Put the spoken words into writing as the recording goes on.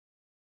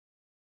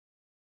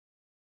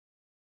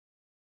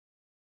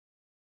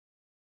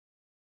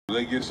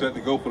They get set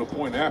to go for the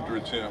point after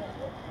attempt.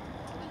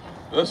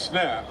 A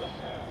snap.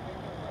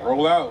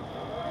 Roll out.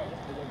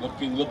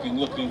 Looking,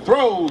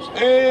 throws,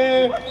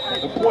 and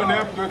the point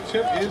after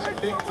attempt is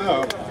picked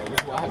up.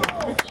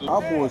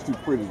 Our boy's too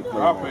pretty to play.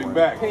 Dropping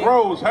back,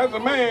 throws, has a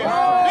man,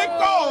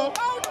 picked off,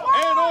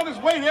 and on his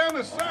way down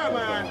the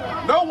sideline.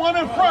 No one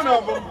in front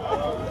of him.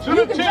 To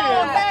the 10,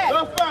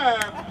 the 5,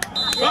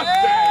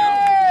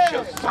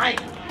 touchdown, Shazam.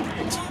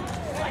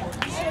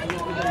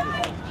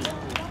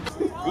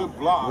 Good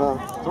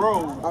block,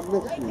 throw, I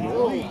missed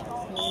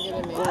you.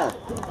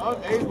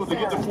 unable to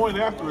get the point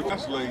after it.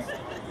 That's late.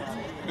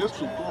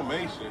 Pistol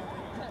formation.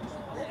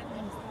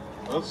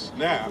 A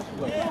snap.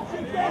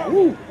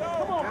 Woo.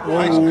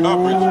 Nice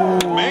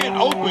coverage. Man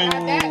open.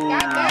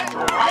 Got that.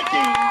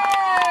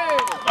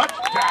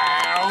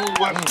 Touchdown,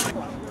 Westlake.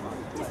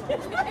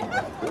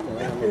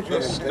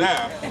 The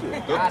snap.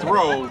 The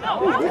throw.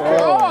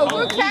 Oh,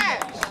 good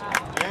catch.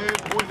 And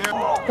point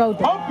after. Go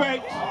down. Pump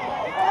fakes.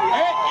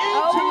 And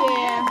into the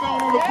end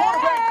zone on the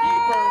quarterback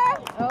keeper.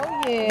 Oh,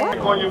 yeah.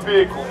 Check on your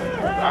vehicle.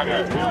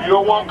 If you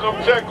don't want to come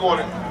check on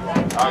it,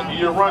 I'll give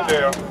you a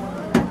rundown.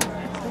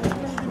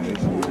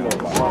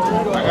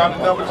 I got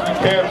the number to the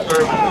cab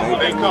service. When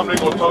they come, they're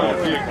going to tow your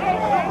vehicle.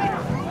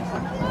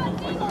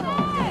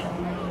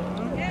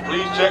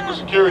 Please check with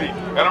security.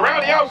 And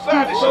around the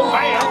outside, it's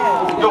Shazam.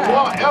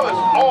 DeJuan Ellis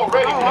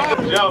already picked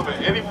up. Gentlemen,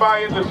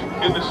 anybody in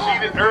the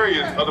seated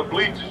areas of the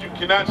bleachers, you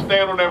cannot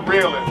stand on that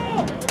railing.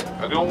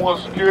 I don't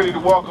want security to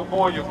walk up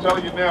on you. I'm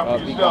telling you now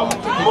for yourself.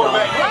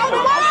 Quarterback.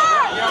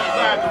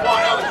 Outside,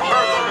 DeJuan Ellis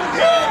turns on his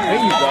head.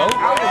 There you go.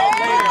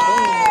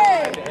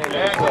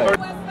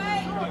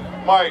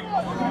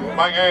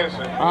 Mike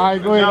Anderson. All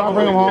right, go ahead. I'll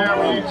bring him home.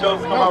 You tell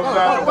him to come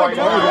outside the white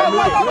house.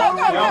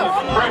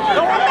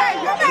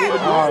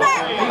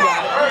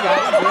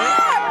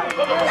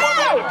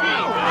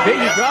 There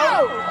you go.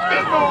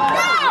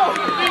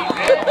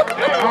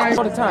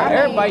 All the time.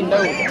 Everybody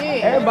knows.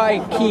 Everybody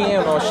key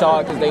in on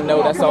Shaw because they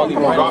know that's all he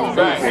wants.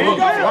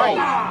 Right.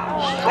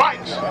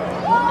 Strikes.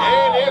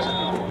 And it's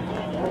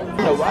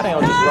No, why they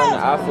don't just run the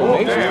I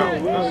formation?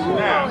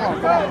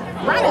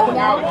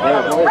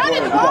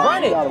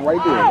 Run it.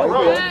 Right there.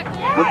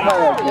 Good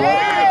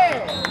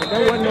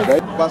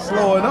pass, by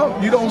slowing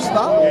up, you don't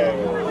stop.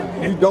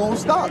 You don't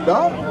stop,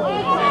 dog.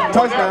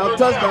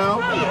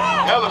 Touchdown.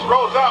 Ellis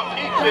rolls out,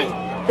 keeps it.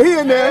 He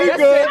in there, he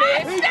good.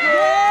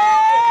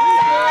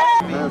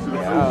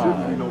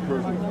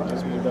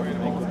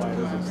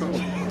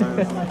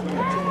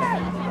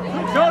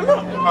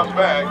 Comes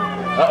back.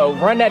 Uh-oh,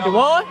 run that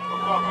DeJuan.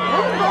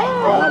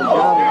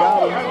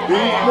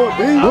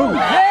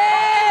 Hey!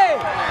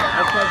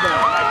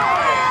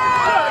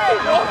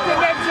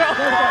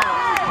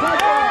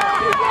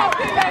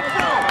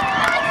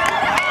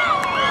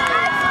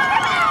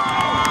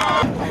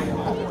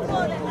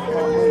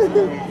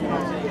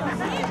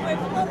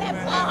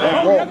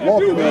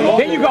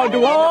 There you go,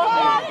 DeJuan.